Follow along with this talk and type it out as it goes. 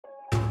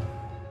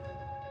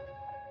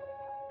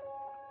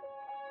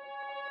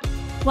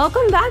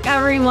Welcome back,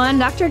 everyone.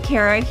 Dr.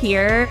 Kara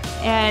here.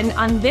 And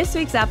on this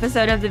week's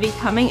episode of the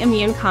Becoming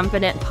Immune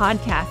Confident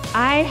podcast,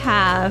 I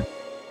have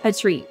a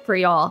treat for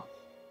y'all.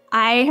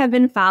 I have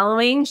been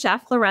following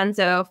Chef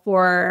Lorenzo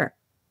for,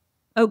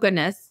 oh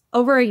goodness,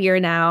 over a year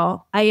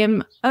now. I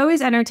am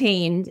always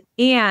entertained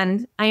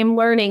and I am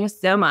learning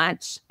so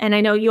much. And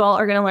I know you all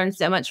are going to learn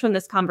so much from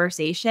this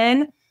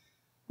conversation.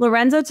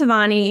 Lorenzo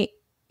Tavani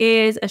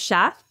is a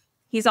chef.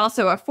 He's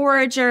also a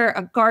forager,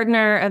 a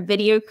gardener, a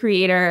video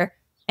creator,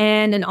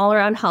 and an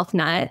all-around health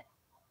nut.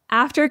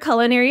 After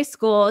culinary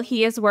school,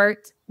 he has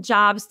worked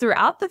jobs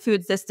throughout the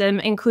food system,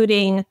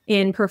 including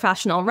in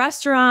professional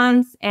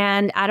restaurants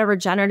and at a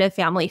regenerative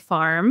family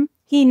farm.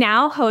 He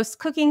now hosts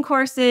cooking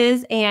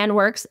courses and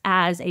works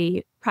as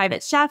a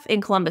private chef in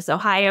Columbus,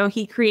 Ohio.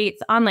 He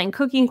creates online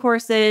cooking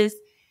courses,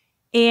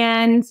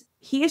 and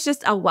he is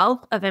just a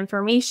wealth of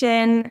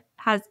information,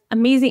 has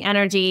amazing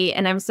energy,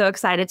 and I'm so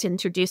excited to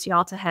introduce you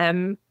all to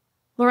him.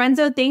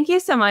 Lorenzo, thank you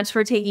so much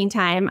for taking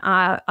time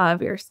out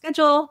of your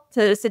schedule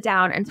to sit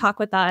down and talk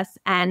with us.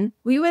 And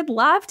we would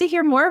love to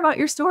hear more about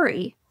your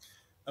story.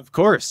 Of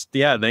course.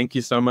 Yeah. Thank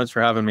you so much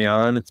for having me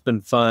on. It's been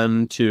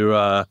fun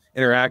to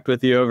interact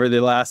with you over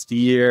the last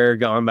year,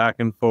 going back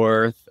and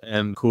forth,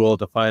 and cool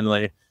to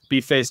finally be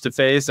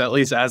face-to-face, at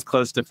least as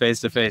close to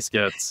face-to-face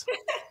gets.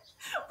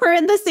 We're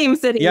in the same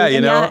city. Yeah.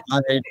 You know,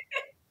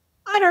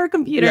 on our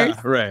computers.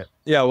 Yeah, right.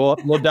 Yeah,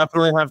 we'll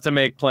definitely have to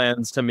make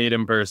plans to meet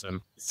in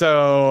person.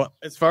 So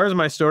as far as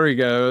my story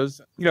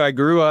goes, you know, I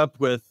grew up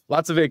with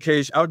lots of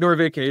outdoor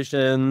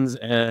vacations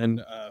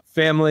and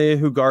family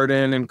who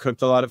garden and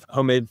cooked a lot of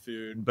homemade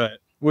food, but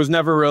was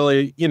never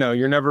really,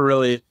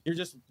 you're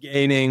just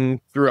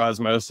gaining through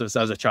osmosis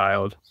as a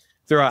child.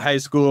 Throughout high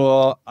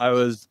school, I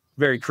was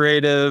very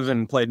creative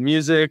and played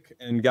music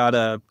and got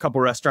a couple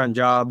restaurant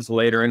jobs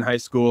later in high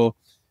school.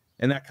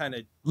 And that kind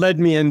of led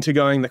me into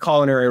going the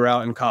culinary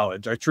route in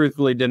college. I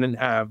truthfully didn't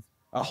have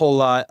a whole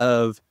lot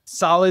of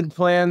solid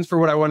plans for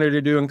what I wanted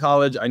to do in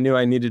college. I knew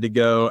I needed to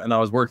go, and I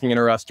was working in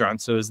a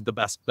restaurant, so it was the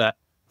best bet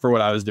for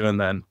what I was doing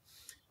then.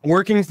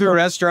 Working through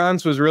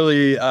restaurants was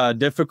really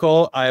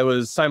difficult. I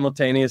was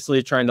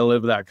simultaneously trying to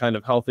live that kind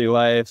of healthy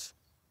life,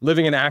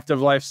 living an active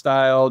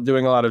lifestyle,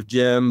 doing a lot of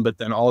gym, but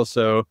then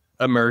also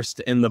immersed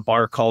in the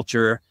bar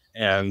culture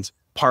and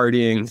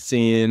partying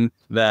scene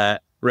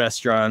that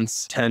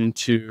restaurants tend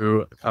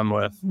to come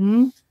with.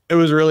 Mm-hmm. It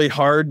was really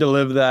hard to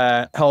live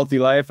that healthy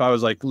life. I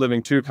was like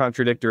living two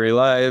contradictory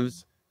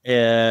lives,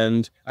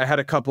 and I had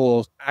a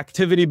couple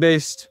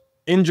activity-based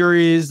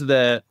injuries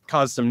that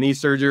caused some knee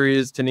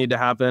surgeries to need to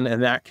happen,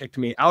 and that kicked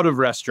me out of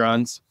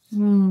restaurants.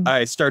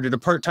 I started a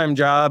part-time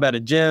job at a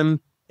gym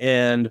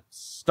and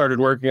started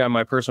working on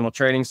my personal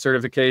training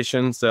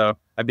certification. So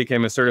I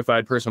became a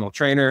certified personal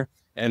trainer.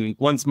 And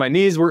once my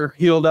knees were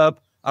healed up,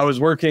 I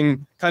was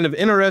working kind of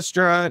in a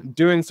restaurant,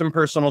 doing some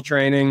personal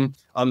training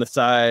on the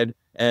side.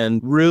 And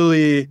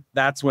really,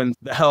 that's when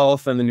the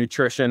health and the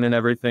nutrition and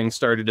everything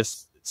started to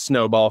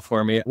snowball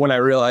for me. When I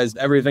realized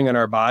everything in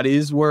our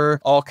bodies were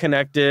all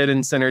connected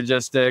and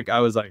synergistic, I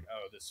was like,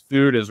 oh, this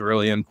food is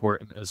really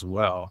important as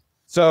well.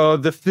 So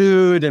the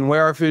food and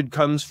where our food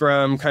comes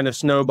from kind of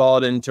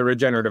snowballed into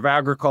regenerative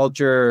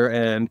agriculture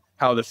and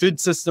how the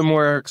food system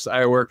works.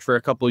 I worked for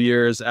a couple of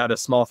years at a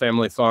small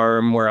family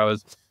farm where I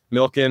was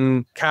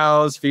milking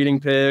cows, feeding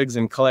pigs,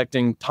 and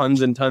collecting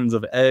tons and tons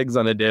of eggs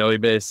on a daily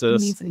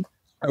basis. Amazing.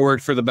 I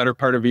worked for the better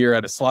part of a year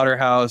at a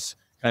slaughterhouse,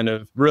 kind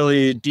of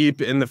really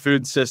deep in the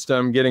food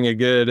system, getting a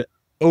good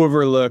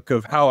overlook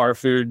of how our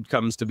food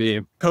comes to be.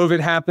 COVID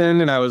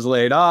happened and I was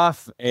laid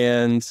off,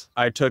 and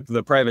I took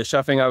the private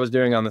chefing I was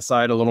doing on the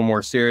side a little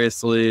more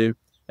seriously.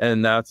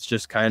 And that's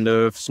just kind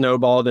of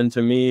snowballed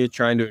into me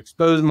trying to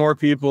expose more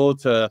people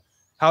to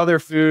how their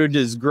food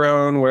is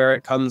grown, where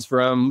it comes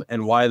from,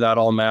 and why that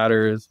all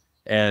matters.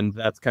 And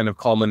that's kind of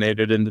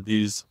culminated into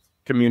these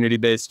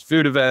community-based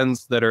food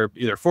events that are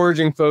either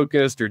foraging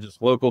focused or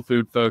just local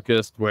food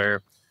focused,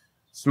 where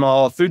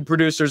small food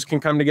producers can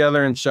come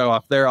together and show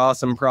off their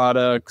awesome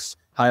products,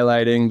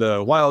 highlighting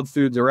the wild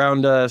foods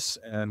around us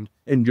and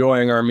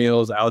enjoying our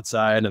meals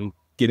outside and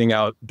getting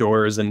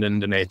outdoors and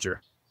into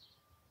nature.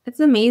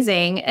 It's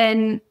amazing.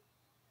 And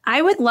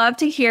I would love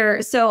to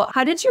hear, so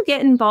how did you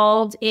get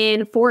involved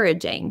in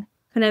foraging?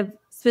 Kind of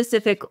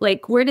specific,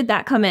 like where did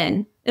that come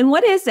in? And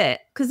what is it?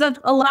 Because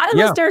a lot of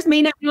listeners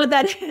may not know what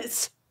that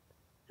is.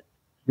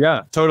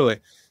 Yeah, totally.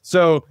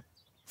 So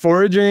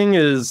foraging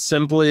is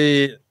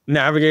simply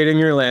navigating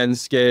your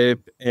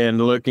landscape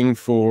and looking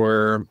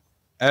for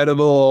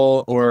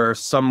edible or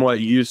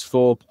somewhat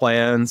useful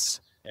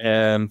plants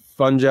and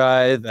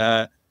fungi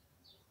that,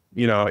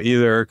 you know,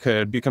 either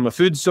could become a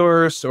food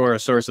source or a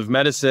source of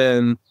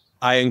medicine.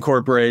 I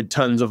incorporate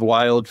tons of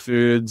wild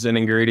foods and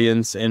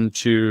ingredients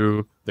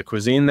into the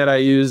cuisine that I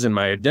use in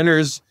my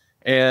dinners.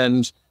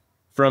 And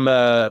from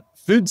a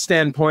food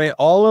standpoint,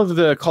 all of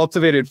the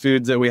cultivated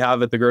foods that we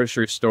have at the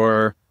grocery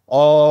store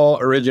all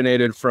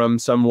originated from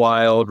some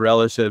wild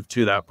relative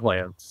to that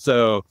plant.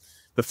 So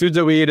the foods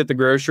that we eat at the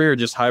grocery are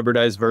just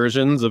hybridized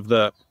versions of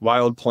the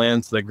wild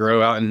plants that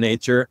grow out in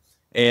nature.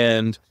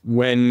 And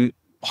when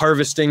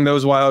harvesting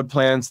those wild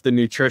plants, the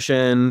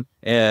nutrition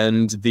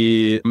and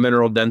the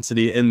mineral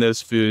density in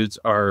those foods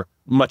are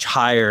much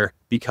higher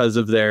because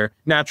of their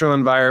natural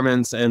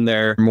environments and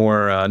their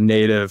more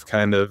native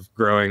kind of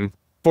growing.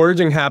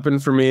 Foraging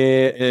happened for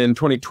me in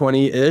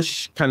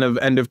 2020-ish, kind of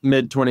end of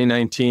mid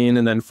 2019,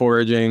 and then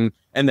foraging.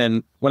 And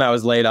then when I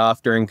was laid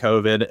off during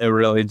COVID, it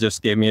really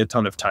just gave me a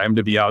ton of time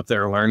to be out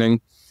there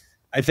learning.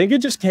 I think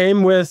it just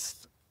came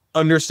with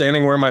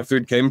understanding where my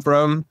food came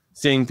from,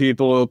 seeing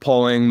people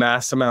pulling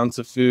mass amounts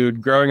of food,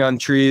 growing on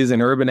trees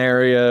in urban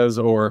areas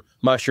or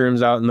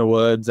mushrooms out in the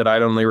woods that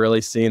I'd only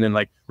really seen in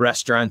like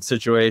restaurant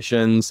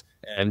situations,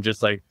 and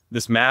just like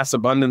this mass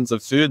abundance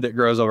of food that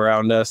grows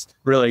around us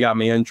really got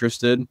me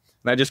interested.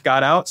 And I just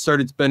got out,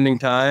 started spending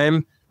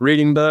time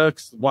reading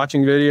books,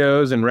 watching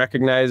videos, and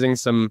recognizing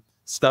some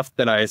stuff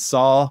that I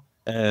saw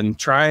and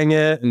trying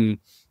it. And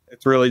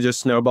it's really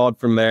just snowballed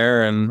from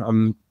there. And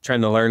I'm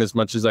trying to learn as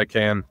much as I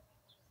can.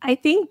 I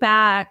think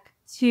back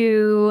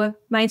to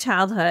my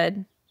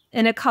childhood,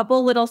 and a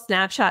couple little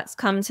snapshots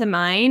come to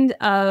mind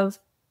of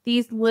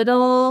these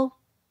little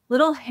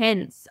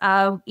hints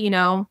of,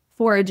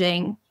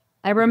 foraging.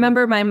 I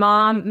remember my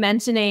mom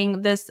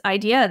mentioning this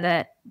idea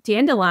that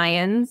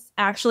dandelions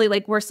actually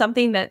were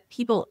something that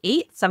people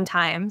ate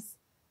sometimes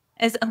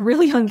as a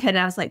really young kid. And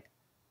I was like,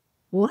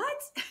 what?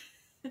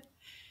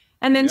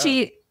 And then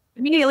she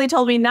immediately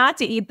told me not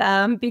to eat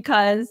them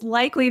because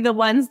likely the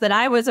ones that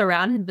I was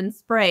around had been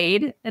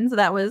sprayed. And so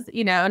that was,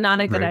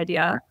 not a good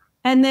idea.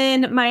 And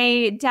then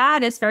my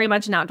dad is very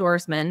much an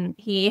outdoorsman.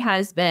 He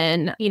has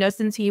been,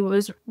 since he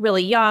was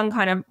really young,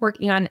 kind of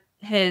working on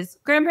his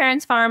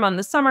grandparents' farm on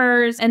the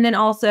summers, and then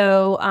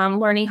also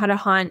learning how to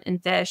hunt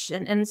and fish.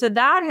 And so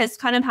that has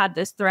kind of had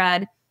this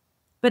thread.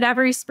 But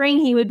every spring,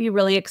 he would be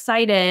really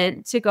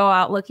excited to go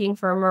out looking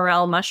for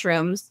morel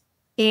mushrooms.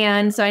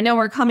 And so I know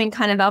we're coming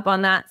kind of up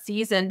on that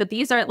season, but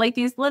these are like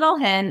these little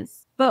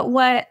hints. But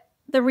what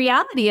the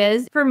reality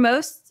is, for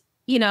most,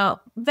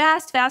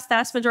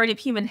 vast majority of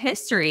human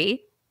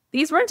history,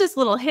 these weren't just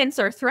little hints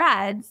or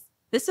threads.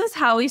 This is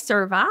how we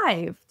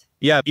survived.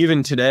 Yeah,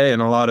 even today in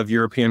a lot of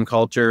European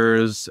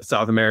cultures,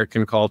 South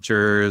American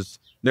cultures,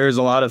 there's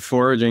a lot of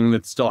foraging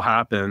that still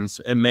happens.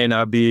 It may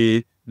not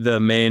be the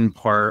main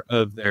part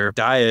of their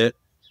diet,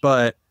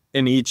 but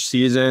in each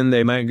season,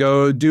 they might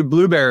go do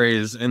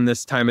blueberries in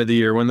this time of the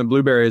year when the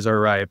blueberries are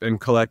ripe,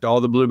 and collect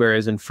all the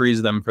blueberries and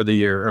freeze them for the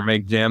year, or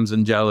make jams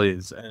and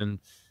jellies. And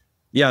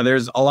yeah,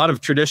 there's a lot of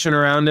tradition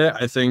around it.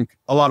 I think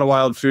a lot of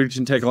wild food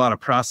can take a lot of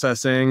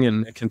processing,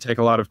 and it can take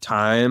a lot of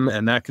time.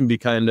 And that can be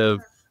kind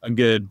of a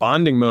good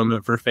bonding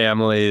moment for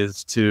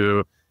families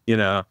to,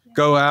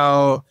 go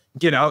out,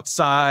 get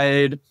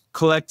outside,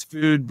 collect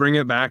food, bring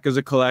it back as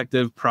a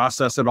collective,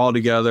 process it all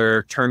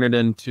together, turn it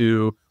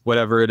into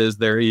whatever it is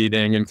they're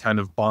eating, and kind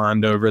of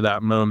bond over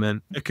that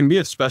moment. It can be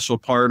a special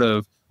part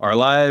of our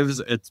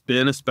lives. It's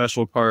been a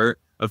special part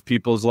of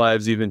people's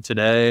lives even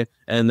today.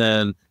 And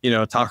then,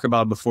 talk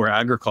about before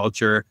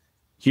agriculture,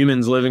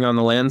 humans living on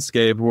the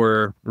landscape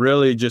were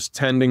really just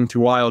tending to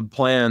wild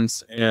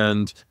plants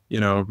and,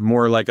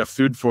 more like a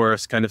food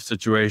forest kind of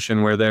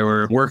situation, where they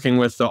were working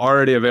with the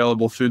already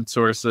available food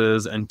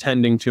sources and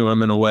tending to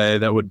them in a way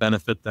that would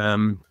benefit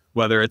them,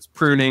 whether it's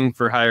pruning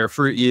for higher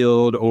fruit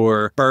yield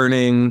or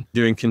burning,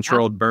 doing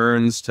controlled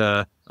burns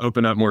to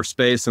open up more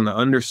space in the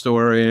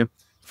understory.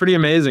 Pretty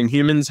amazing.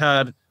 Humans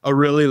had a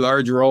really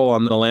large role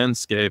on the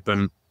landscape,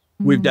 and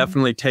we've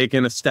definitely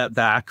taken a step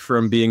back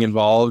from being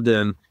involved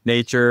in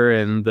nature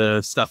and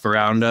the stuff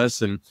around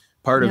us. And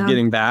part of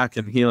getting back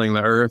and healing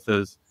the earth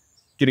is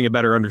getting a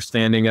better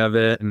understanding of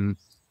it and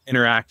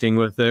interacting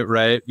with it,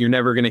 right? You're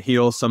never going to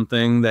heal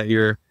something that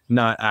you're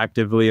not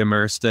actively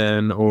immersed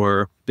in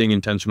or being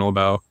intentional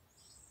about.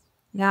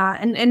 Yeah.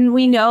 And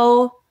we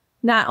know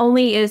not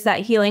only is that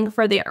healing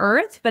for the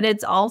earth, but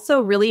it's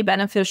also really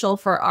beneficial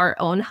for our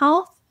own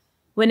health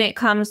when it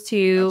comes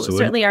to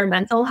certainly our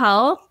mental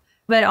health,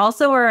 but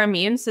also our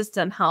immune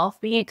system health.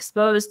 Being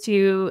exposed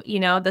to,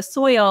 the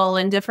soil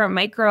and different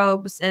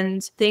microbes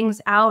and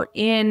things out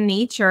in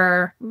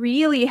nature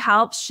really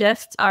helps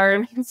shift our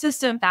immune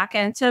system back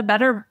into a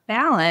better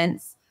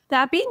balance.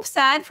 That being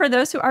said, for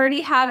those who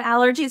already have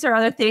allergies or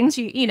other things,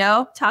 you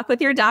talk with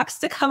your docs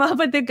to come up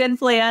with a good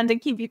plan to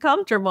keep you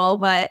comfortable,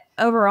 but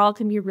overall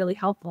can be really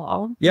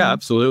helpful. Yeah,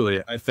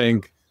 absolutely. I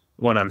think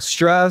when I'm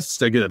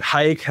stressed, a good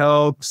hike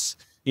helps.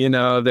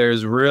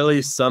 There's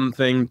really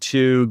something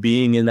to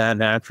being in that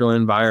natural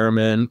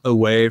environment,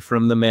 away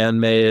from the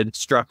man-made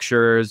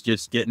structures,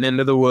 just getting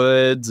into the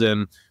woods.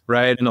 And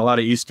right, in a lot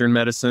of Eastern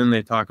medicine,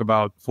 they talk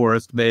about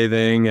forest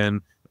bathing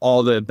and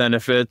all the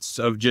benefits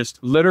of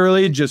just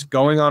literally just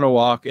going on a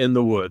walk in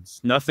the woods.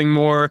 Nothing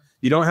more.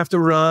 You don't have to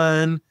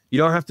run. You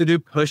don't have to do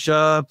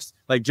push-ups.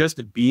 Like,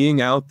 just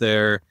being out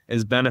there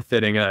is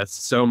benefiting us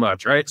so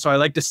much, right? So I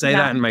like to say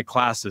that in my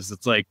classes.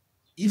 It's like,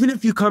 even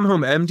if you come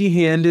home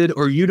empty-handed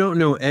or you don't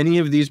know any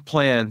of these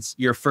plants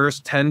your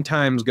first 10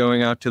 times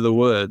going out to the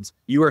woods,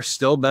 you are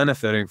still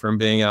benefiting from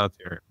being out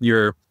there.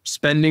 You're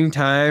spending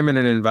time in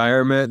an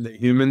environment that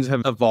humans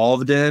have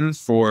evolved in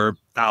for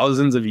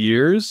thousands of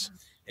years.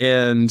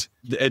 And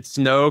it's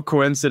no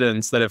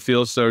coincidence that it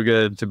feels so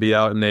good to be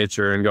out in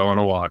nature and go on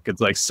a walk.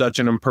 It's like such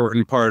an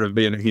important part of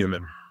being a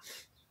human.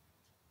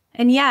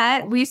 And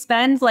yet we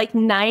spend like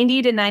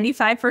 90 to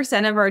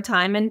 95% of our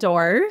time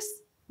indoors.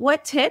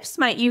 What tips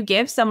might you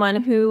give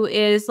someone who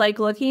is like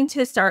looking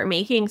to start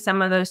making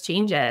some of those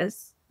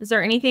changes? Is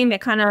there anything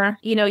that kind of,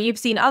 you've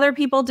seen other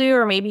people do,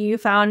 or maybe you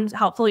found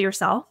helpful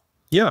yourself?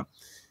 Yeah.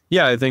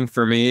 Yeah, I think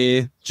for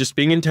me, just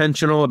being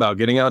intentional about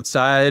getting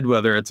outside,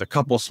 whether it's a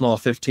couple small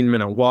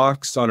 15-minute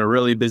walks on a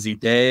really busy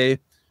day.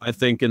 I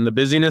think in the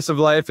busyness of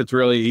life, it's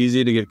really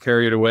easy to get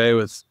carried away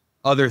with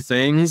other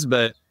things.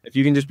 But if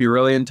you can just be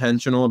really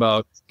intentional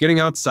about getting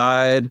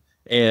outside,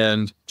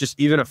 and just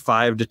even a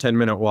 5 to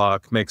 10-minute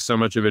walk makes so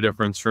much of a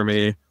difference for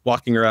me,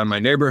 walking around my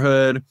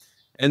neighborhood.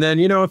 And then,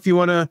 if you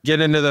want to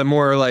get into the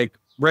more like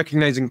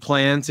recognizing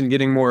plants and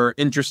getting more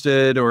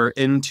interested or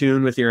in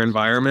tune with your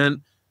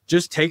environment,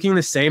 just taking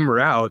the same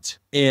route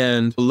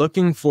and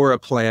looking for a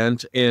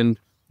plant and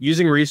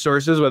using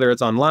resources, whether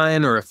it's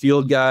online or a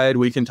field guide,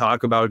 we can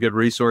talk about good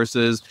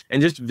resources,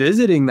 and just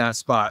visiting that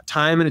spot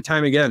time and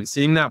time again,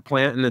 seeing that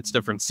plant in its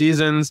different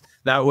seasons.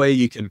 That way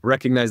you can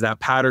recognize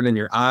that pattern in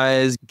your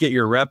eyes, get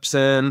your reps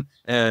in,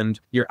 and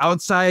you're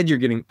outside, you're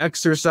getting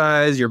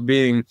exercise, you're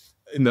being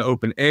in the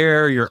open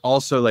air, you're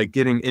also like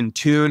getting in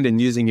tuned and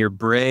using your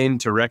brain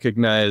to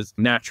recognize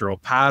natural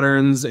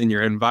patterns in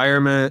your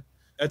environment.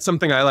 That's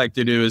something I like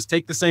to do, is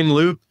take the same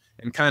loop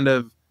and kind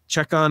of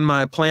check on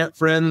my plant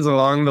friends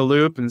along the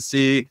loop and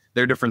see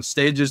their different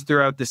stages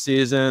throughout the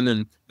season.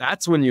 And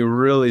that's when you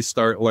really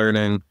start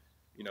learning,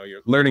 you're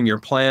learning your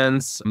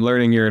plants,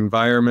 learning your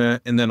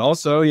environment, and then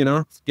also,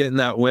 getting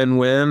that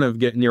win-win of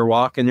getting your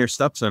walk and your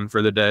steps in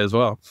for the day as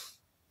well.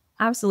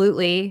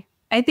 Absolutely.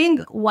 I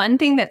think one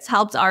thing that's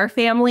helped our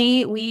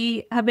family,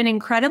 we have been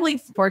incredibly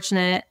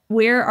fortunate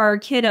where our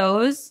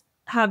kiddos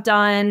have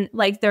done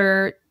like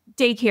their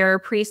daycare,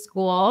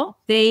 preschool.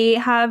 They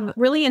have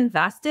really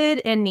invested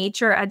in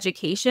nature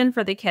education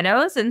for the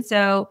kiddos. And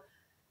so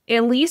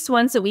at least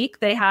once a week,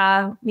 they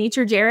have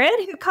Nature Jared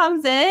who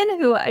comes in,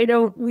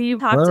 who we've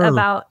talked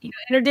about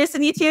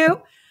introducing you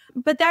to.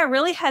 But that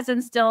really has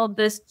instilled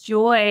this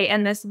joy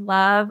and this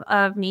love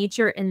of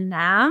nature in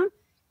them.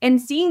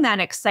 And seeing that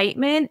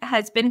excitement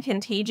has been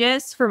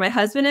contagious for my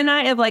husband and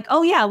I, of like,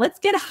 oh yeah, let's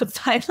get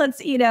outside.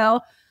 Let's,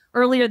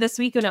 earlier this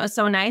week when it was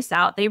so nice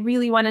out, they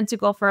really wanted to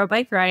go for a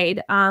bike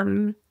ride,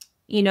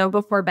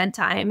 before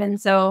bedtime. And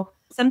so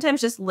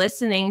sometimes just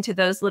listening to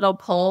those little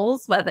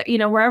pulls, whether,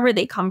 wherever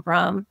they come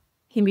from,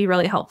 can be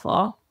really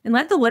helpful. And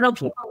let the little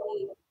people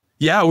lead.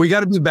 Yeah, we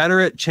got to be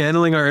better at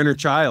channeling our inner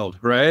child,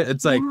 right?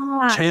 It's like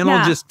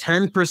channel just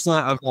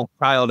 10% of that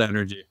child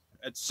energy.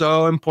 It's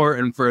so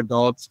important for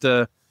adults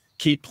to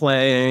keep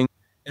playing,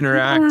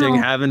 interacting,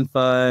 having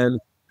fun,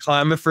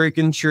 climb a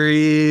freaking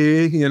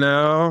tree,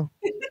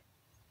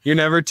 You're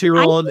never too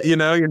old,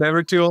 you're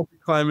never too old to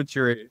climb a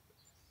tree.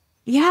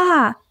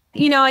 Yeah.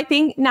 I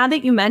think now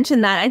that you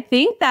mentioned that, I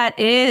think that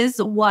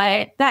is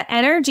what that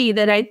energy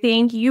that I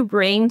think you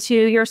bring to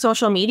your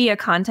social media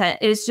content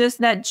is just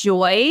that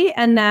joy,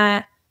 and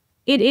that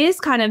it is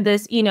kind of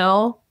this,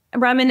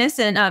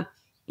 reminiscent of,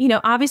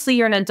 obviously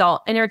you're an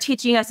adult and you're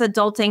teaching us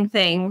adulting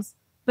things,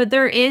 but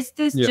there is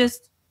this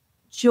just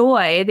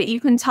joy that you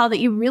can tell that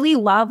you really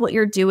love what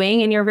you're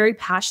doing and you're very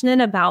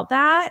passionate about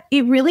that.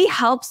 It really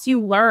helps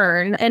you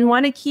learn and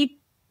want to keep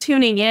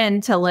tuning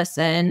in to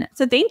listen.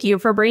 So thank you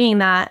for bringing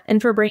that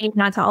and for bringing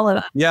that to all of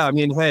us. Yeah. I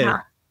mean, hey,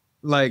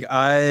 like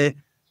I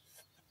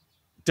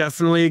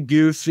definitely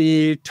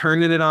goofy,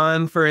 turning it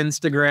on for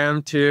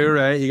Instagram too,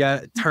 right? You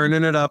got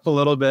turning it up a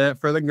little bit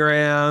for the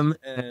gram.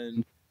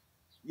 And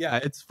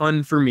yeah, it's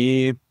fun for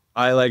me.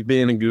 I like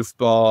being a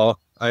goofball.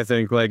 I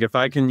think like if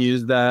I can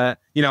use that,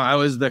 I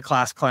was the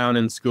class clown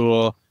in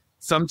school.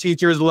 Some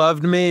teachers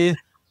loved me,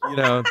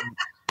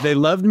 they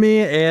loved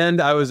me,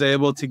 and I was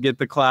able to get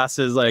the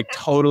classes like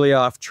totally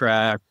off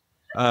track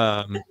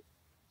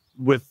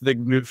with the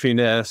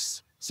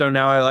goofiness. So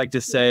now I like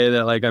to say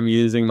that like I'm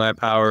using my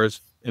powers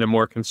in a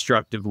more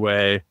constructive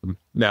way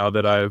now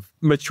that I've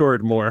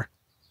matured more.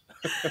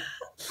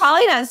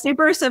 Probably not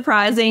super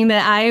surprising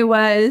that I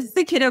was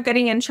the kiddo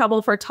getting in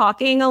trouble for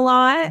talking a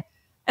lot.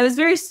 I was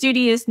very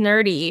studious,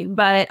 nerdy,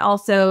 but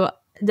also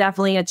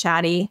definitely a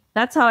chatty.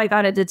 That's how I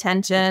got a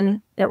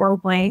detention at one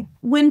point.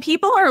 When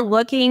people are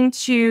looking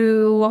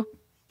to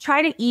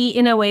try to eat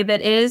in a way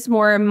that is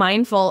more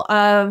mindful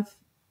of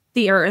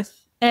the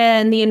earth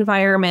and the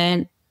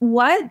environment,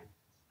 what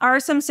are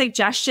some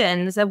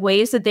suggestions of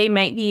ways that they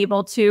might be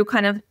able to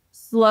kind of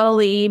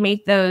slowly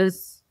make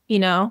those,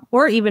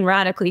 or even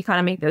radically kind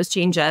of make those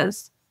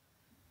changes?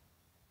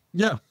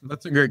 Yeah,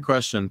 that's a great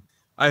question.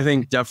 I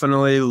think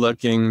definitely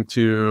looking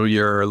to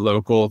your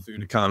local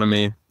food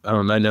economy.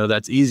 I know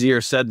that's easier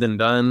said than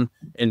done.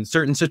 In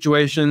certain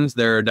situations,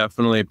 there are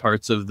definitely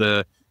parts of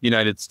the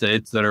United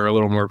States that are a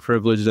little more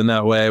privileged in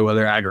that way,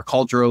 whether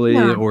agriculturally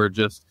or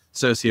just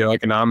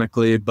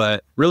socioeconomically.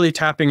 But really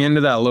tapping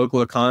into that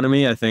local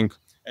economy, I think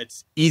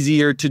it's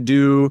easier to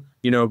do,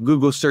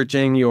 Google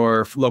searching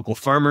your local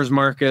farmers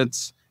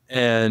markets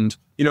And,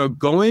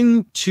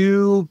 going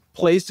to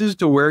places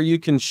to where you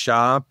can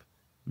shop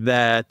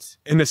that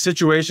in a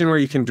situation where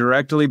you can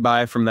directly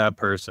buy from that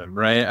person,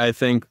 right? I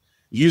think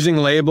using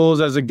labels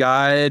as a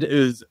guide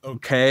is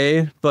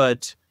okay,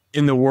 but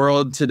in the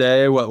world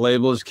today, what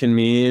labels can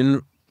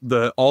mean,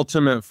 the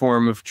ultimate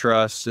form of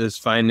trust is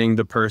finding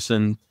the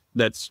person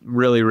that's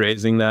really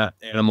raising that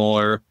animal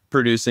or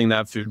producing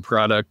that food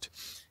product.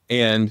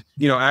 And,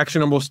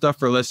 actionable stuff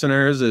for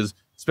listeners is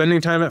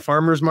spending time at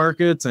farmers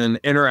markets and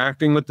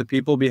interacting with the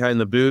people behind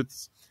the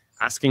booths,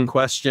 asking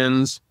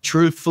questions.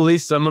 Truthfully,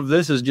 some of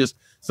this is just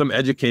some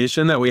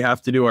education that we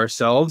have to do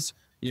ourselves.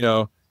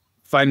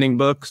 Finding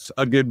books.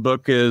 A good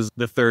book is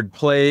The Third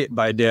Plate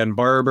by Dan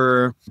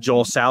Barber.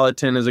 Joel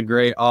Salatin is a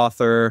great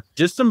author.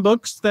 Just some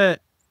books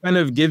that kind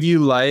of give you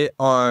light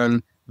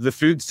on the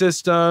food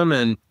system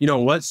and,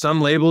 what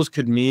some labels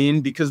could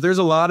mean, because there's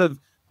a lot of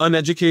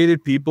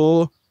uneducated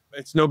people.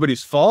 It's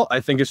nobody's fault.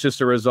 I think it's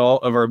just a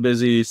result of our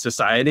busy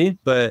society,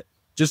 but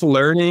just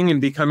learning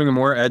and becoming a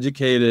more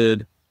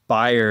educated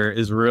buyer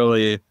is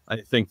really,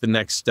 I think, the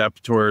next step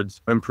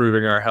towards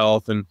improving our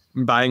health and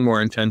buying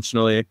more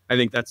intentionally. I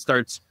think that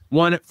starts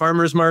one at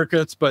farmers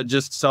markets, but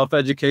just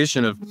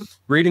self-education of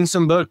reading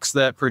some books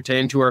that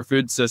pertain to our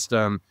food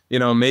system,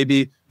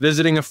 maybe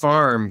visiting a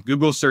farm,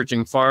 Google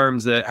searching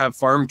farms that have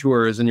farm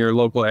tours in your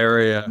local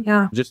area.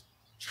 Yeah. Just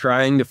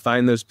trying to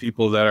find those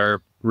people that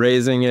are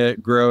raising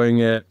it, growing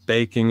it,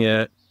 baking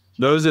it.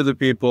 Those are the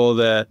people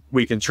that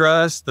we can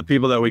trust, the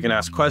people that we can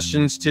ask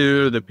questions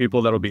to, the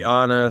people that'll be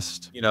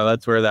honest.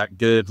 That's where that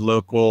good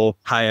local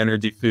high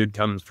energy food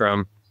comes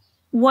from.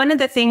 One of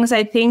the things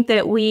I think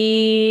that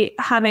we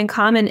have in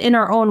common in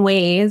our own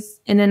ways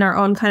and in our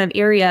own kind of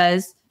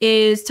areas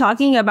is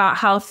talking about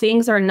how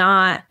things are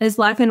not as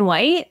black and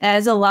white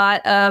as a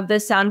lot of the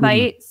sound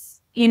bites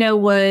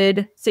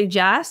would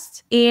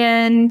suggest,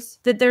 and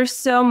that there's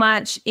so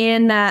much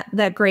in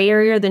that gray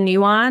area, the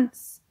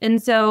nuance.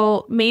 And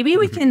so maybe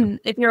we can,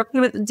 if you're okay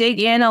with, dig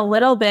in a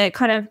little bit,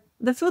 kind of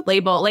the food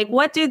label, like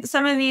what do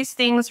some of these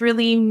things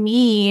really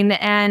mean?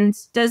 And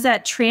does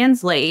that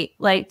translate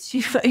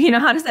to,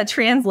 how does that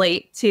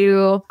translate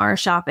to our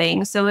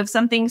shopping? So if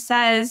something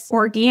says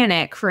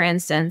organic, for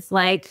instance,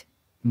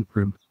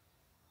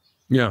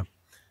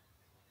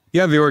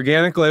 Yeah, the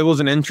organic label is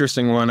an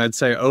interesting one. I'd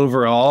say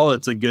overall,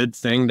 it's a good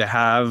thing to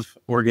have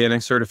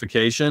organic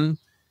certification.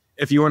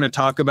 If you want to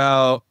talk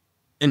about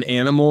an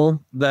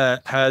animal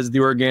that has the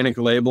organic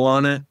label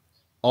on it,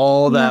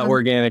 all that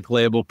organic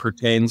label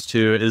pertains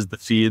to is the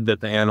feed that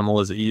the animal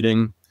is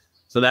eating.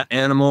 So that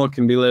animal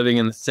can be living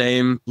in the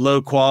same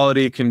low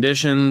quality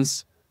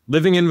conditions,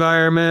 living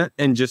environment,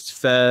 and just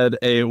fed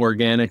a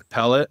organic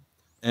pellet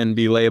and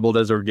be labeled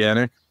as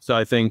organic. So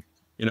I think,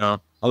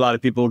 a lot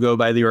of people go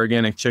by the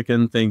organic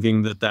chicken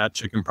thinking that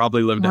chicken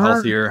probably lived a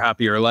healthier,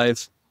 happier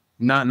life.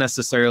 Not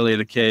necessarily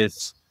the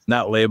case.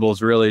 That label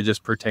is really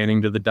just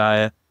pertaining to the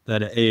diet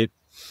that it ate.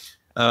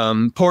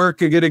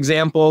 Pork, a good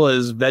example,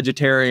 is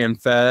vegetarian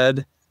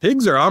fed.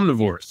 Pigs are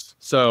omnivores.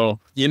 So,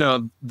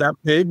 that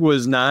pig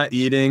was not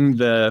eating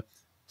the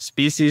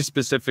species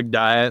specific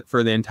diet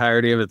for the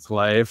entirety of its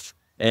life.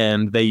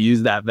 And they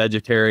use that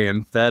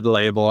vegetarian fed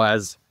label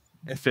as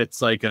if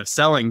it's like a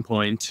selling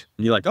point.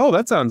 You're like, oh,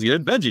 that sounds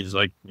good. Veggies,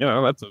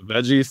 that's a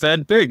veggie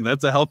fed pig.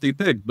 That's a healthy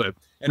pig. But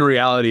in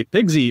reality,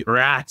 pigs eat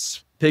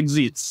rats, pigs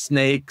eat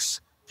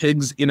snakes,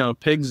 pigs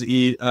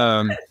eat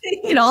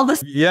all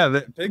this.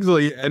 Yeah, pigs will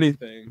eat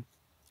anything.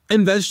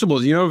 And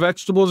vegetables,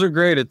 vegetables are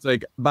great. It's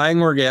like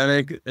buying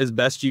organic as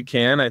best you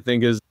can, I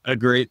think, is a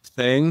great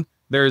thing.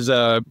 There's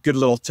a good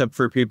little tip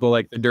for people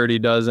like the Dirty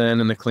Dozen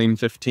and the Clean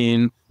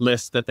 15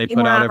 list that they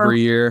put out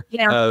every year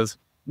of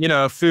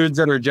foods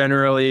that are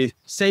generally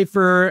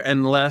safer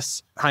and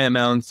less high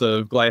amounts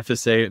of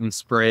glyphosate and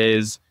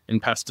sprays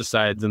and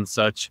pesticides and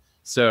such.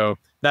 So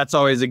that's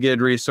always a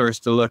good resource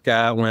to look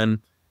at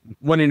when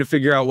wanting to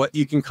figure out what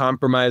you can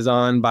compromise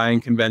on buying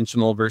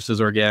conventional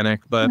versus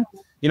organic. But,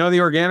 the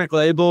organic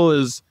label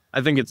is,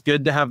 I think it's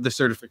good to have the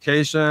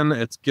certification.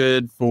 It's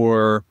good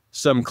for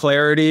some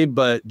clarity,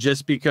 but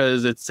just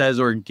because it says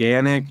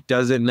organic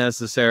doesn't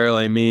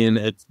necessarily mean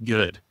it's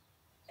good.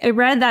 I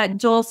read that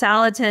Joel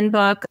Salatin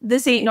book,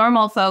 This Ain't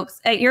Normal,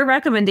 folks. At your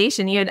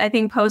recommendation, you had, I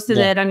think, posted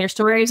it on your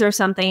stories or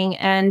something.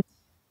 And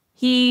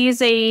he's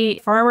a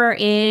farmer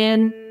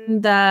in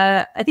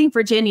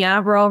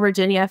Virginia, rural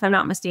Virginia, if I'm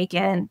not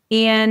mistaken.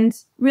 And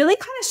really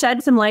kind of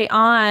shed some light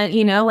on,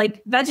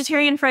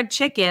 vegetarian fed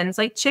chickens.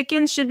 Like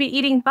chickens should be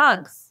eating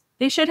bugs.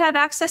 They should have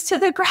access to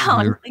the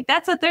ground. Like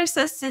that's what they're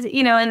supposed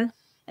to,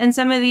 and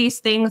some of these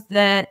things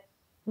that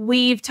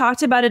we've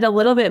talked about it a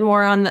little bit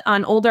more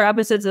on older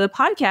episodes of the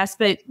podcast,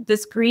 but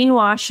this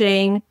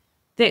greenwashing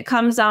that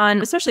comes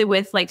on, especially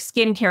with like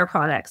skincare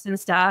products and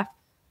stuff,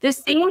 the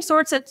same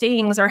sorts of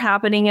things are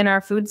happening in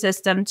our food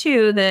system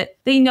too, that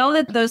they know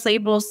that those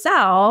labels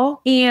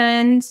sell.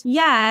 And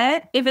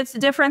yet, if it's the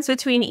difference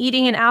between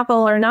eating an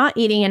apple or not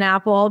eating an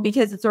apple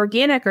because it's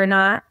organic or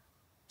not,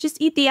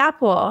 just eat the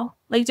apple.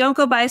 Like, don't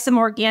go buy some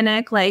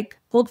organic, like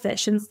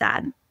goldfish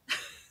instead.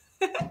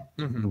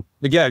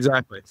 Yeah,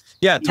 exactly.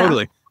 Yeah,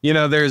 totally.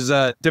 There's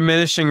a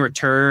diminishing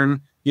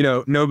return.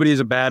 Nobody's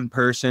a bad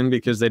person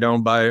because they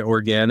don't buy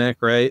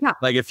organic, right? Yeah.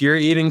 Like if you're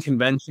eating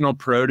conventional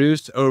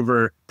produce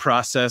over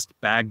processed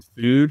bagged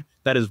food,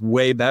 that is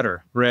way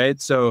better, right?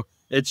 So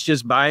it's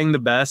just buying the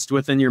best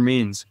within your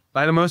means.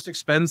 Buy the most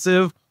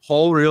expensive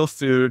whole real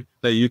food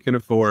that you can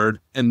afford,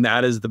 and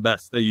that is the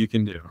best that you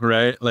can do,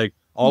 right? Like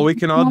all we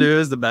can all do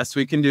is the best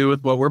we can do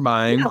with what we're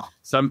buying. Yeah.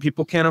 Some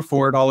people can't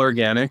afford all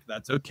organic.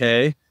 That's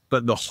okay.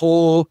 But the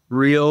whole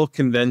real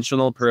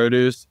conventional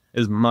produce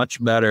is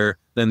much better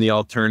than the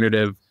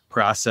alternative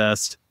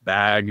processed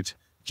bagged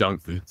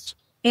junk foods.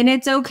 And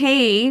it's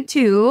okay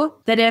too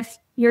that if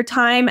your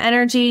time,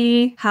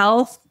 energy,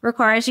 health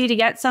requires you to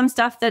get some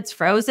stuff that's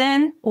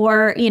frozen,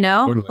 or,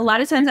 Totally. a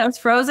lot of times that was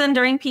frozen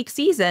during peak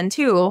season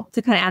too,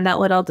 to kind of add that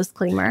little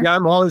disclaimer. Yeah,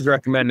 I'm always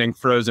recommending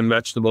frozen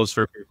vegetables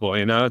for people.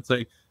 It's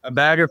like a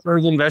bag of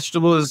frozen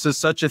vegetables is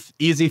such an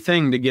easy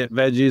thing to get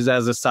veggies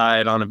as a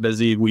side on a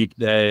busy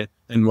weekday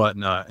and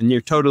whatnot. And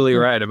you're totally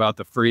right about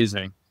the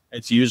freezing.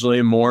 It's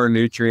usually more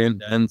nutrient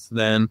dense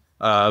than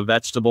a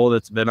vegetable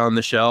that's been on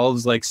the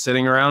shelves, like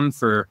sitting around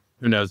for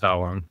who knows how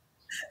long.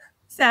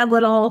 Sad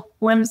little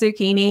limb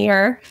zucchini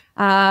or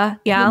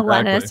Exactly.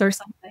 lettuce or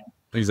something.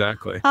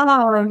 Exactly.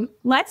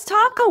 Let's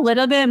talk a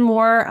little bit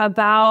more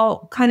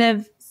about kind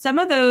of some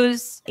of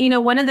those,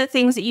 one of the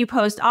things that you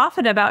post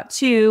often about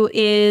too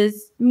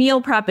is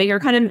meal prepping or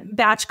kind of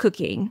batch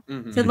cooking.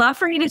 Mm-hmm. So I'd love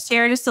for you to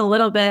share just a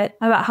little bit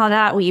about how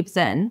that weaves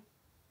in.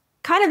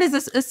 Kind of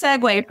is a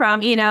segue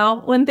from,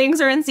 when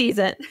things are in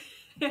season.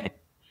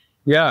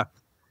 Yeah,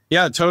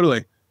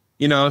 totally.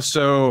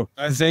 So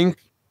I think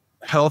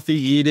healthy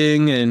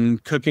eating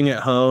and cooking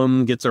at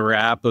home gets a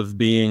rap of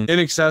being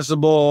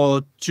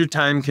inaccessible, too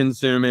time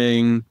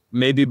consuming,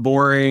 maybe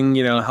boring,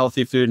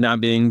 healthy food not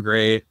being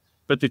great.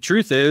 But the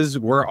truth is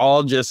we're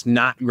all just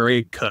not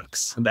great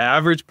cooks. The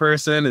average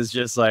person is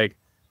just like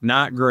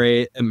not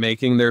great at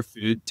making their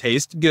food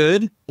taste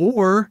good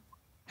or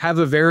have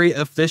a very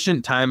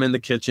efficient time in the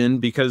kitchen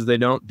because they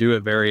don't do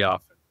it very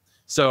often.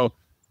 So,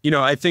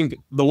 I think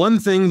the one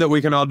thing that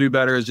we can all do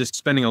better is just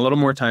spending a little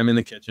more time in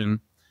the kitchen.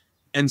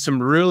 And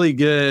some really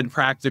good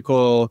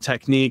practical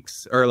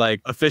techniques or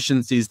like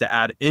efficiencies to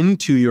add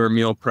into your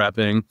meal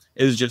prepping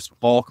is just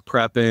bulk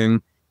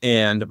prepping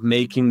and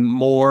making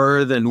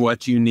more than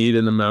what you need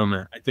in the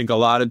moment. I think a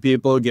lot of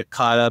people get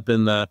caught up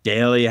in the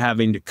daily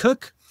having to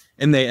cook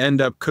and they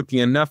end up cooking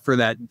enough for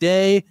that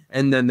day.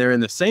 And then they're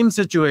in the same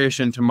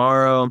situation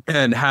tomorrow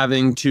and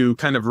having to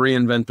kind of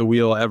reinvent the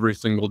wheel every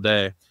single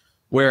day.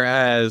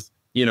 Whereas,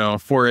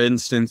 for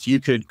instance, you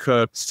could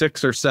cook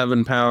 6 or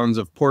 7 pounds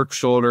of pork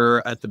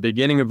shoulder at the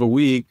beginning of a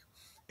week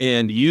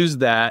and use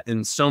that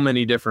in so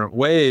many different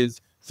ways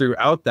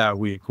throughout that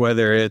week,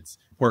 whether it's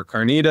pork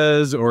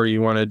carnitas or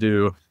you want to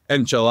do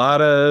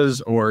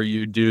enchiladas or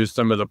you do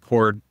some of the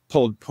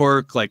pulled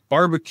pork like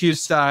barbecue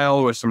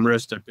style with some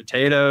roasted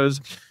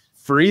potatoes,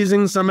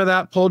 freezing some of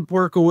that pulled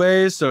pork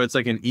away. So it's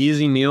like an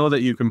easy meal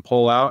that you can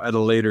pull out at a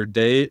later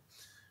date.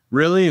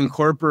 Really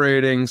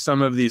incorporating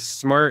some of these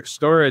smart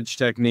storage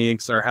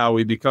techniques are how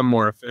we become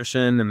more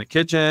efficient in the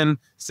kitchen,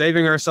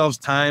 saving ourselves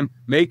time,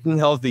 making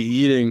healthy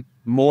eating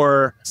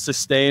more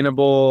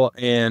sustainable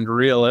and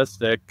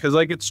realistic. Because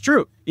it's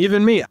true,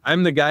 even me,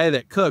 I'm the guy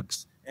that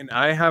cooks and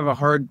I have a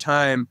hard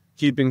time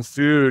keeping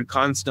food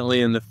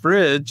constantly in the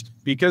fridge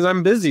because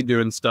I'm busy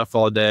doing stuff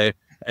all day.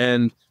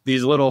 And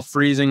these little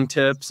freezing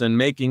tips and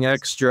making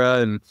extra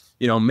and,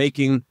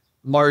 making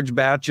large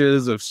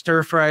batches of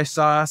stir fry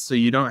sauce so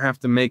you don't have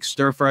to make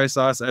stir fry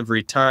sauce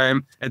every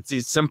time. It's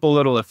these simple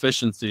little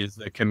efficiencies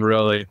that can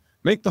really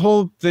make the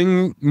whole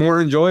thing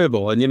more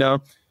enjoyable.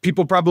 And,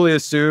 people probably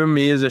assume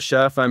me as a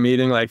chef, I'm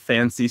eating like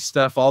fancy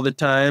stuff all the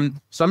time.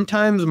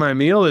 Sometimes my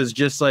meal is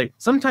just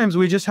sometimes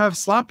we just have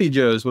sloppy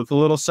joes with a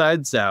little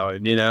side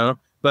salad,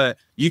 but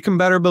you can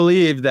better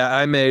believe that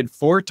I made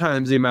 4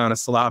 times the amount of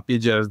sloppy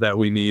joes that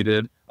we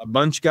needed. A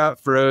bunch got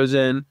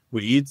frozen.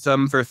 We eat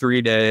some for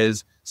 3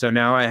 days. So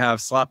now I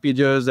have sloppy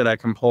joes that I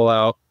can pull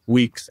out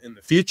weeks in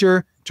the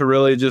future to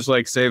really just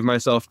save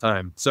myself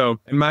time. So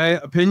in my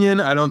opinion,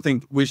 I don't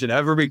think we should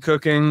ever be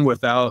cooking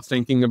without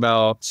thinking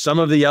about some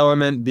of the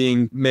element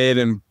being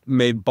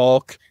made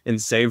bulk and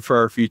saved for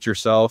our future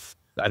self.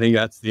 I think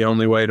that's the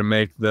only way to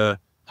make the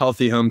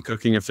healthy home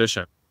cooking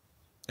efficient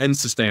and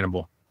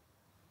sustainable.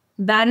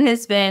 That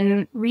has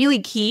been really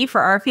key for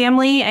our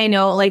family. I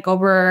know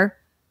over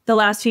the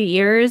last few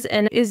years,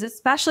 and is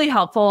especially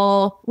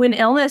helpful when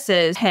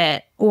illnesses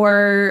hit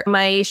or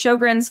my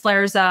Sjogren's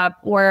flares up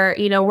or,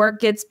 work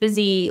gets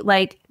busy.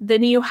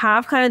 Then you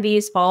have kind of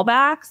these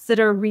fallbacks that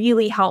are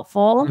really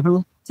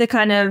helpful to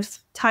kind of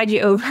tide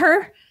you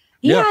over.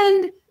 Yeah.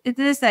 And it's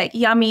this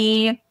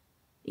yummy,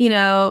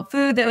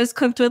 food that was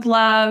cooked with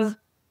love.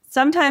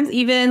 Sometimes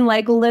even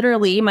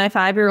literally my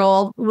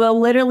 5-year-old will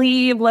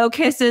literally blow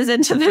kisses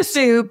into the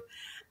soup.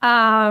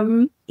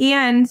 And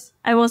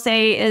I will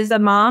say as a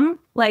mom,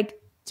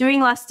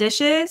 doing less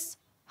dishes,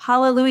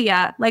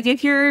 hallelujah.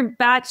 If you're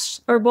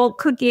batch or bulk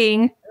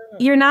cooking,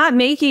 you're not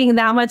making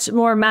that much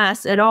more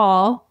mess at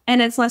all.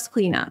 And it's less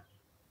cleanup.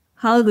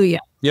 Hallelujah.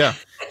 Yeah.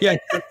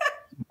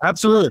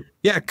 Absolutely.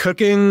 Yeah.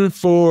 Cooking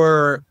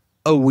for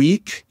a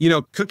week,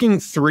 cooking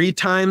 3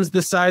 times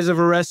the size of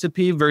a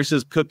recipe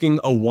versus cooking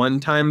a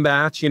one-time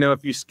batch.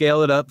 If you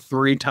scale it up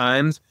 3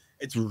 times,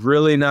 it's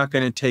really not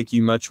going to take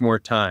you much more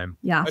time.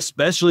 Yeah.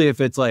 Especially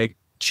if it's like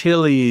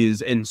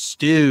chilies and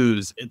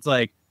stews. It's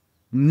like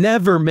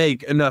never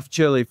make enough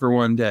chili for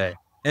one day.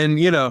 And,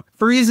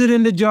 freeze it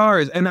into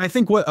jars. And I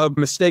think what a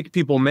mistake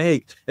people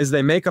make is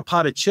they make a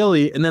pot of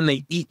chili and then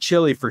they eat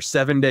chili for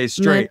 7 days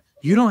straight.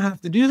 You don't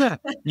have to do that.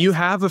 You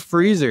have a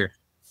freezer.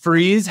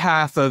 Freeze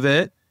half of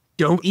it.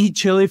 Don't eat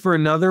chili for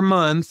another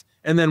month.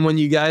 And then when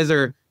you guys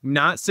are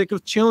not sick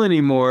of chili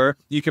anymore,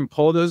 you can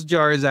pull those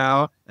jars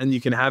out and you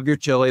can have your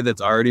chili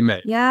that's already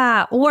made.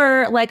 Yeah.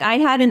 Or like I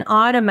had an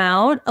odd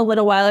amount a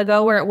little while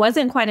ago where it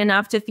wasn't quite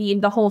enough to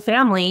feed the whole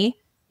family,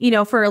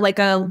 for like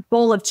a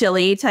bowl of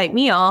chili type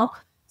meal.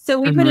 So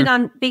we put it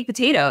on baked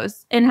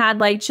potatoes and had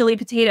like chili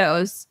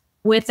potatoes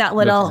with that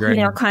little,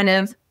 kind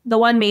of the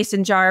one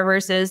mason jar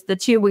versus the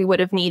 2 we would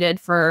have needed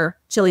for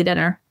chili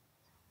dinner.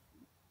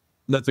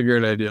 That's a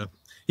great idea.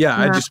 Yeah,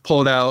 I just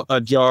pulled out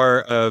a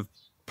jar of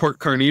pork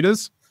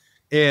carnitas,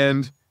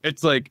 and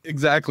it's like,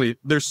 exactly,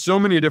 there's so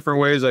many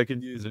different ways I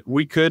could use it.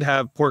 We could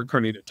have pork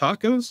carnita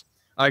tacos.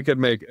 I could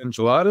make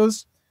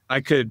enchiladas. I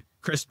could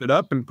crisp it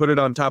up and put it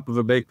on top of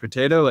a baked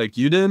potato like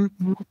you did.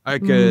 I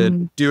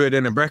could do it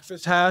in a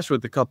breakfast hash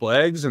with a couple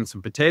eggs and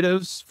some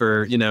potatoes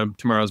for,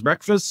 tomorrow's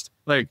breakfast.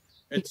 Like,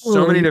 it's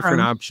so many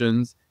different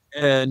options.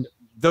 And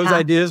those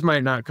ideas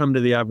might not come to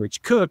the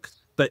average cook,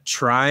 but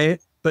try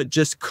it. But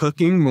just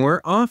cooking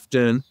more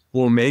often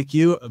will make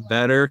you a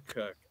better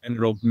cook, and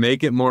it'll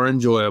make it more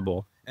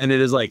enjoyable. And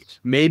it is like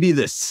maybe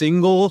the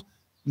single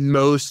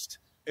most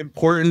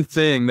important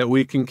thing that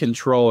we can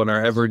control in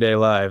our everyday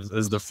lives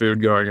is the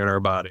food going in our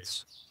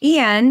bodies.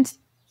 And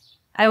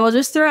I will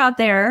just throw out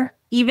there,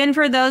 even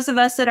for those of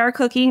us that are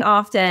cooking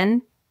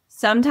often,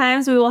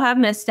 sometimes we will have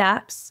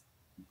missteps,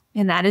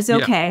 and that is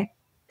okay.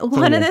 Yeah.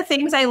 One of the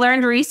things I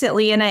learned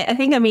recently, and I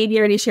think I maybe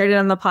already shared it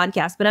on the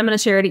podcast, but I'm going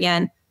to share it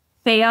again.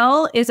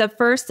 Fail is a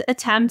first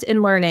attempt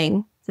in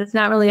learning. So it's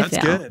not really a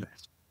fail. That's good.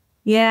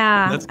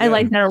 Yeah, I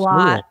like that a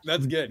lot. Cool.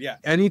 That's good. Yeah.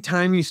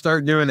 Anytime you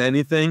start doing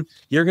anything,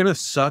 you're going to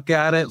suck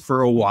at it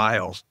for a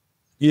while,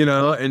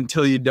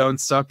 until you don't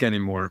suck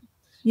anymore.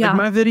 Yeah. Like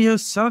my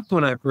videos sucked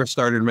when I first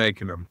started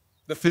making them.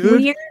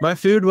 My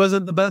food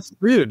wasn't the best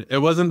food. It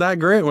wasn't that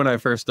great when I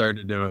first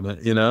started doing it,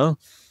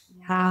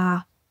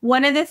 Yeah.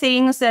 One of the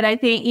things that I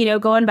think,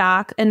 going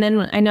back, and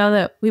then I know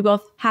that we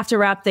both have to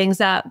wrap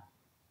things up,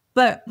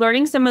 but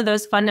learning some of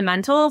those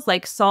fundamentals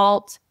like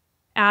salt,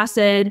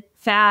 acid,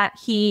 fat,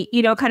 heat,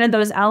 kind of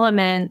those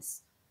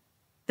elements,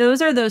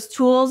 those are those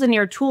tools in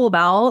your tool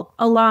belt,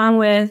 along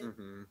with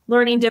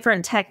learning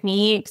different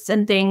techniques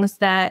and things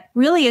that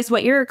really is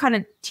what you're kind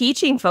of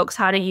teaching folks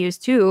how to use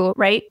too,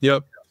 right?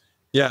 Yep.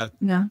 Yeah.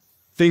 Yeah.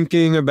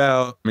 Thinking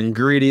about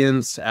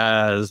ingredients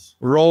as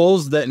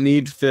roles that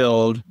need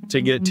filled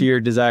to get to your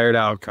desired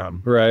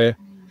outcome, right?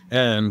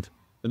 And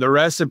the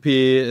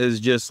recipe is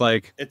just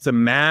like, it's a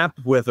map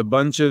with a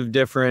bunch of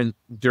different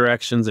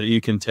directions that you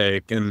can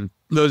take. And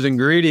those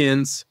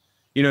ingredients,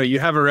 you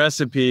have a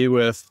recipe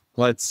with,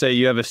 let's say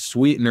you have a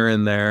sweetener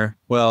in there.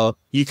 Well,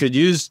 you could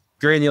use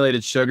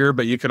granulated sugar,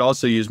 but you could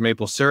also use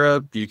maple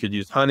syrup. You could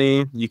use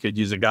honey. You could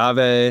use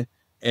agave.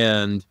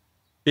 And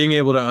being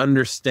able to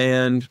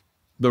understand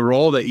the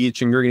role that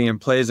each ingredient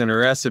plays in a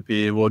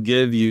recipe will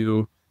give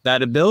you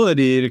that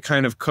ability to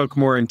kind of cook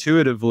more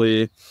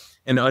intuitively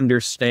and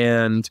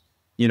understand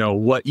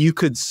what you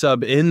could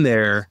sub in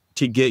there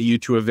to get you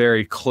to a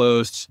very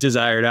close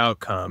desired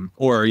outcome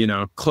or,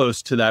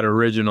 close to that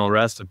original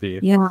recipe.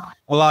 Yeah.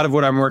 A lot of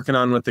what I'm working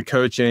on with the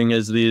coaching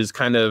is these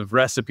kind of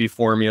recipe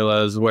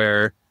formulas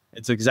where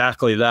it's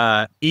exactly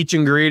that. Each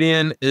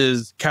ingredient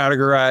is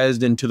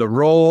categorized into the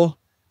role.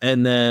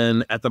 And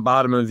then at the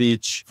bottom of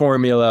each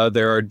formula,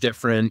 there are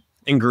different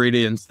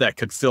ingredients that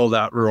could fill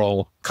that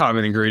role,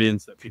 common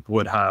ingredients that people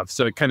would have.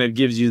 So it kind of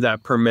gives you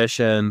that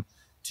permission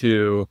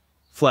to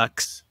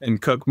flex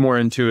and cook more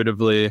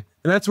intuitively.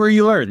 And that's where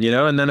you learn,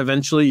 and then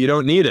eventually you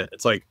don't need it.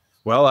 It's like,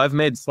 well, I've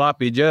made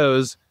sloppy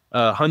joes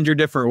 100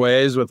 different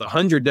ways with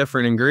 100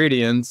 different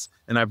ingredients,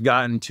 and I've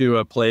gotten to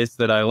a place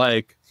that I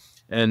like.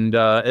 And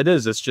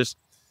it's just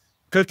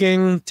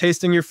cooking,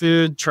 tasting your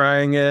food,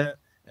 trying it,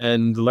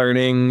 and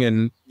learning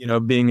and,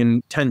 being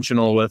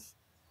intentional with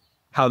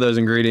how those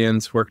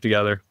ingredients work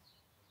together.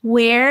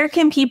 Where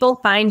can people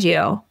find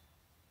you?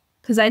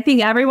 Because I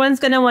think everyone's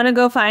going to want to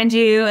go find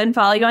you and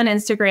follow you on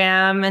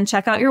Instagram and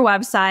check out your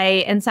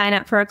website and sign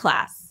up for a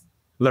class.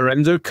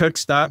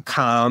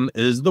 LorenzoCooks.com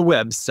is the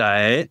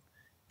website.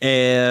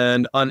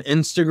 And on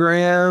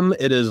Instagram,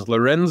 it is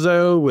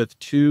Lorenzo with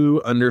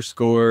 2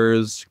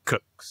 underscores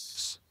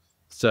cooks.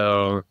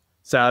 So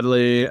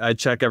sadly, I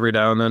check every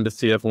now and then to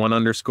see if 1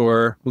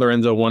 underscore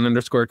Lorenzo 1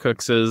 underscore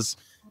cooks is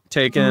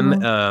taken.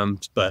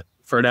 But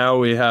for now,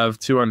 we have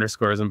 2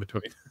 underscores in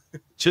between.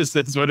 Just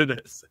that's what it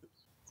is.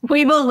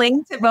 We will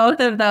link to both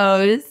of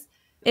those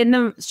in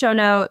the show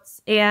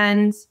notes.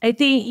 And I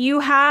think you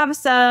have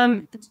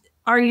some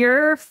Are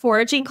your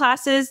foraging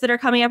classes that are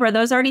coming up, are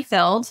those already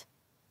filled?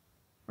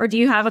 Or do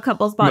you have a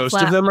couple spots Most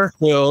left? of them are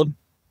filled.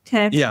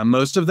 Okay. Yeah,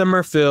 most of them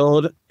are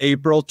filled.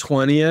 April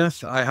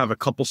 20th, I have a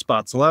couple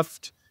spots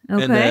left.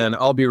 Okay. And then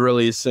I'll be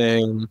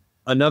releasing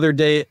another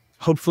date,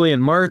 hopefully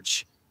in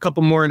March, a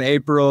couple more in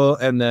April,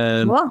 and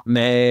then Whoa.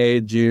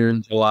 May,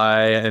 June,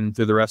 July, and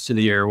through the rest of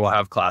the year, we'll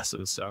have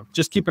classes. So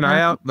just keep an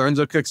eye out,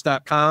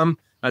 lorenzocooks.com.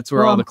 That's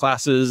where all the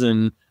classes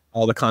and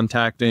all the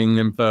contacting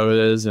info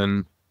is,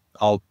 and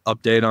I'll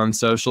update on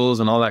socials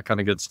and all that kind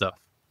of good stuff.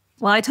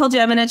 Well, I told you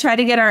I'm going to try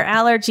to get our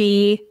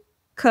allergy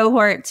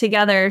cohort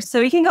together so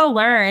we can go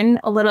learn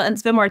a little and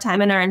spend more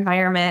time in our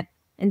environment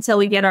until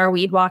we get our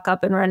weed walk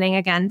up and running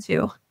again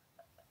too.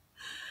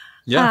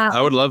 Yeah,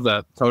 I would love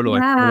that. Totally.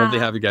 Yeah. I'd love to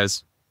have you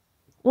guys.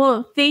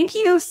 Well, thank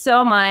you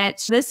so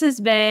much. This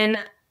has been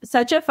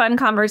such a fun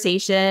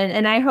conversation,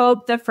 and I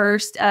hope the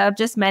first of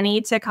just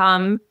many to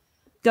come.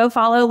 Go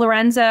follow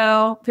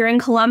Lorenzo. If you're in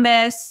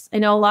Columbus, I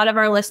know a lot of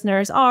our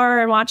listeners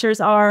are and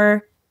watchers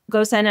are.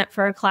 Go sign up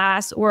for a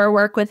class or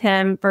work with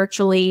him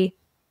virtually.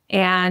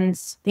 And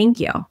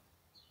thank you.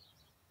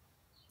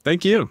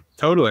 Thank you.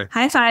 Totally.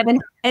 High five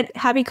and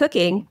happy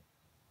cooking.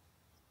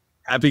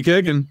 Happy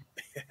cooking.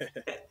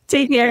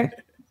 Take care.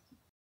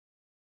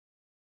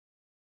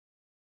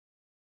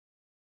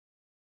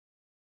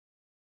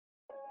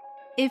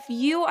 If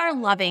you are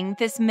loving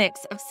this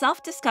mix of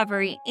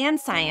self-discovery and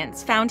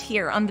science found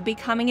here on the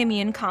Becoming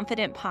Immune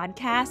Confident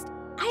podcast,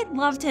 I'd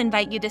love to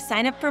invite you to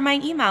sign up for my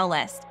email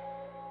list.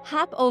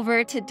 Hop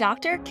over to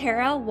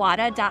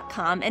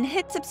drkarawada.com and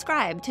hit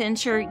subscribe to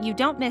ensure you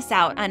don't miss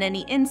out on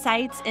any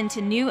insights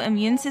into new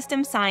immune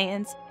system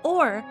science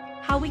or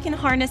how we can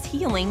harness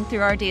healing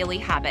through our daily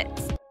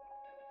habits.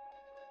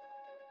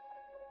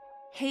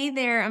 Hey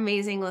there,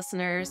 amazing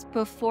listeners.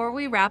 Before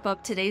we wrap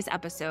up today's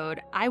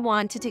episode, I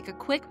want to take a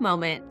quick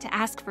moment to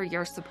ask for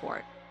your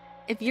support.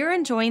 If you're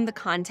enjoying the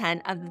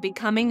content of the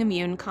Becoming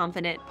Immune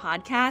Confident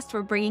podcast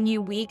we're bringing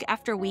you week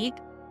after week,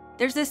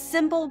 there's a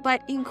simple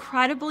but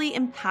incredibly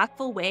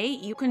impactful way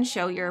you can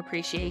show your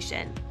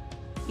appreciation.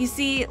 You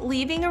see,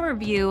 leaving a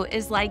review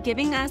is like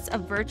giving us a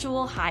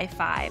virtual high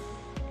five,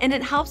 and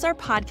it helps our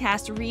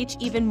podcast reach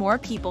even more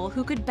people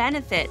who could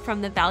benefit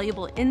from the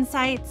valuable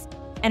insights,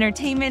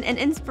 entertainment, and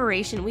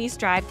inspiration we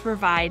strive to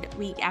provide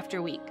week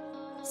after week.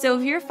 So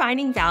if you're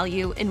finding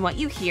value in what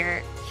you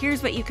hear,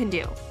 here's what you can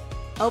do.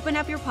 Open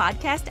up your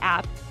podcast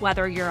app,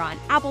 whether you're on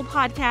Apple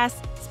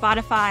Podcasts,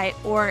 Spotify,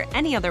 or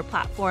any other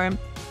platform,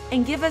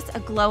 and give us a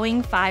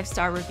glowing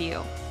 5-star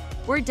review.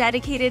 We're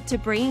dedicated to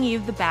bringing you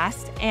the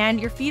best, and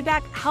your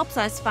feedback helps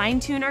us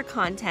fine-tune our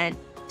content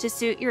to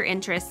suit your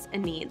interests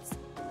and needs.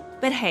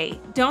 But hey,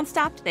 don't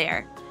stop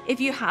there. If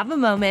you have a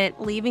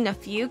moment, leaving a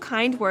few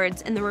kind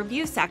words in the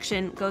review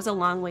section goes a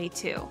long way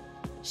too.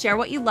 Share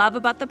what you love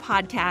about the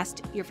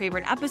podcast, your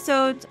favorite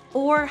episodes,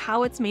 or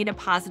how it's made a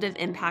positive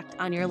impact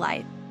on your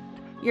life.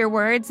 Your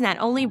words not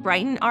only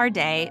brighten our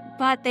day,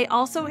 but they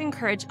also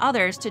encourage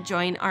others to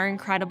join our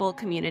incredible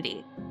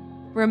community.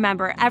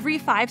 Remember, every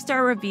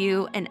 5-star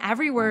review and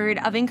every word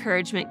of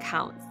encouragement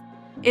counts.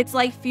 It's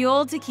like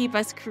fuel to keep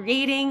us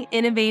creating,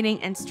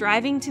 innovating, and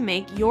striving to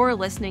make your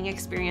listening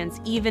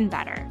experience even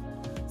better.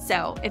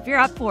 So if you're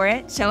up for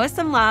it, show us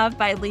some love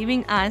by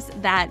leaving us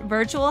that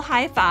virtual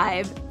high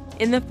five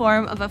in the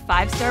form of a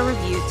 5-star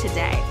review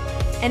today.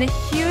 And a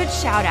huge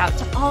shout out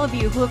to all of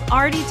you who have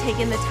already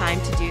taken the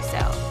time to do so.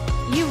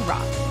 You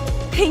rock.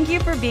 Thank you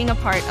for being a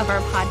part of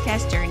our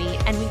podcast journey,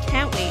 and we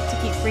can't wait to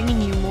keep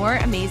bringing you more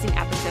amazing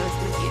episodes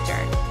in the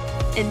future.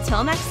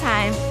 Until next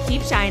time,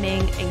 keep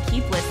shining and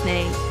keep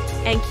listening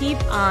and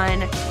keep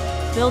on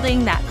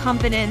building that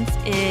confidence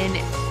in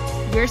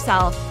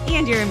yourself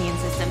and your immune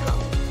system health.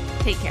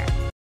 Take care.